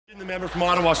The member from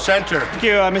Ottawa Centre. Thank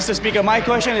you, Mr. Speaker. My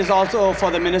question is also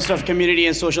for the Minister of Community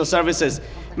and Social Services.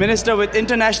 Minister, with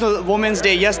International Women's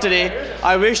Day yesterday,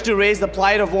 I wish to raise the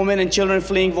plight of women and children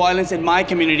fleeing violence in my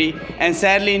community and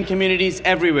sadly in communities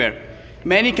everywhere.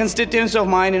 Many constituents of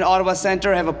mine in Ottawa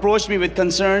Centre have approached me with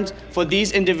concerns for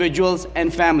these individuals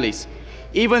and families.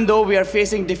 Even though we are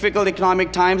facing difficult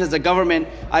economic times as a government,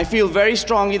 I feel very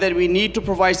strongly that we need to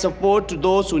provide support to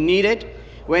those who need it,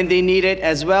 when they need it,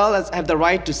 as well as have the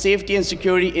right to safety and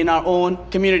security in our own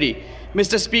community.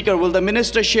 Mr. Speaker, will the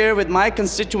Minister share with my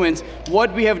constituents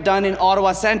what we have done in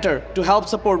Ottawa Centre to help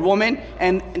support women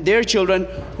and their children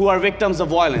who are victims of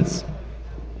violence?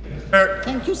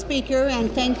 Thank you, Speaker, and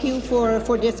thank you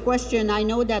for this question. I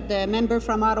know that the member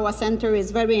from Ottawa Centre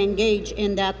is very engaged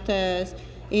in that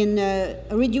in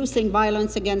reducing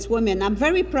violence against women. I'm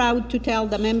very proud to tell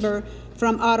the member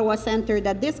from Ottawa Centre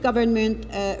that this government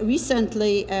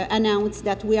recently announced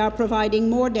that we are providing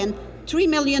more than $3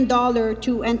 million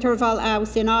to Interval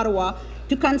House in Ottawa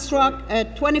to construct a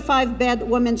 25-bed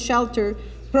women's shelter,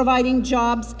 providing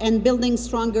jobs and building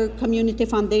stronger community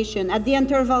foundation. At the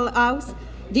Interval House,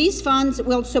 these funds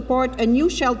will support a new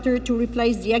shelter to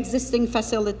replace the existing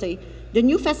facility. The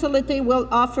new facility will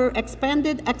offer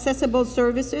expanded accessible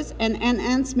services and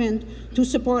enhancement to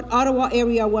support Ottawa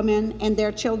area women and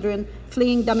their children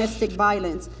fleeing domestic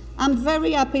violence. I'm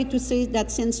very happy to see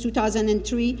that since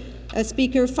 2003,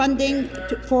 Speaker, funding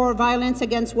for violence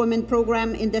against women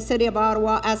program in the city of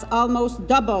Ottawa has almost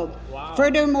doubled. Wow.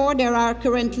 Furthermore, there are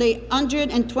currently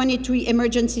 123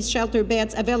 emergency shelter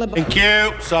beds available. Thank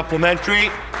you. Supplementary.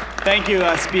 Thank you,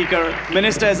 Speaker.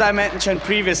 Minister, as I mentioned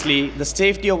previously, the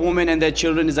safety of women and their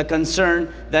children is a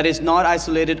concern that is not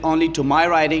isolated only to my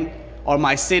riding or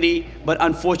my city, but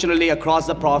unfortunately across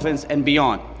the province and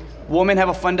beyond. Women have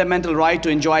a fundamental right to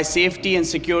enjoy safety and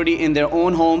security in their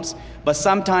own homes, but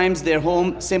sometimes their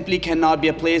home simply cannot be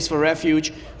a place for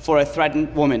refuge for a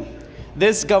threatened woman.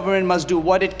 This government must do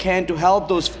what it can to help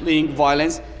those fleeing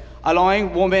violence,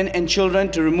 allowing women and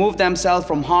children to remove themselves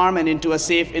from harm and into a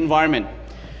safe environment.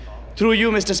 Through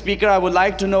you, Mr. Speaker, I would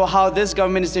like to know how this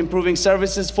government is improving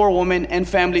services for women and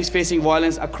families facing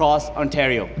violence across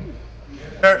Ontario.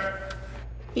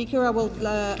 Speaker, I will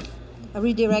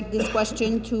redirect this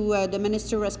question to the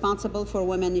Minister responsible for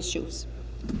women issues.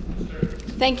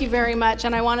 Thank you very much,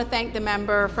 and I want to thank the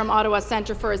member from Ottawa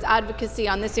Centre for his advocacy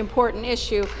on this important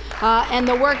issue and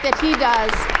the work that he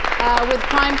does with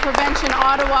Crime Prevention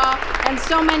Ottawa and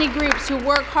so many groups who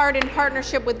work hard in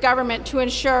partnership with government to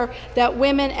ensure that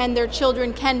women and their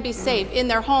children can be safe in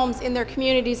their homes, in their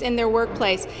communities, in their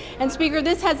workplace. And Speaker,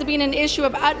 this has been an issue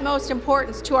of utmost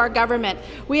importance to our government.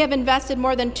 We have invested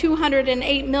more than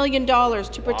 $208 million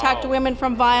to protect women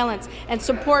from violence and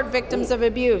support victims of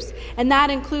abuse, and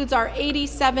that includes our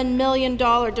 $87 million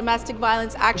domestic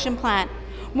violence action plan.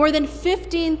 More than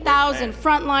 15,000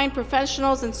 frontline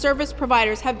professionals and service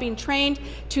providers have been trained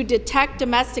to detect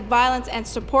domestic violence and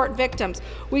support victims.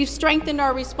 We've strengthened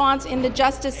our response in the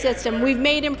justice system. We've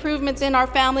made improvements in our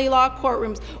family law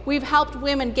courtrooms. We've helped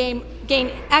women gain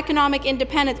economic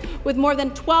independence, with more than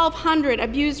 1,200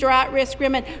 abused or at-risk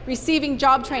women receiving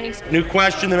job training. New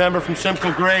question, the member from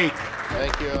Simcoe Grey.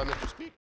 Thank you, Mr.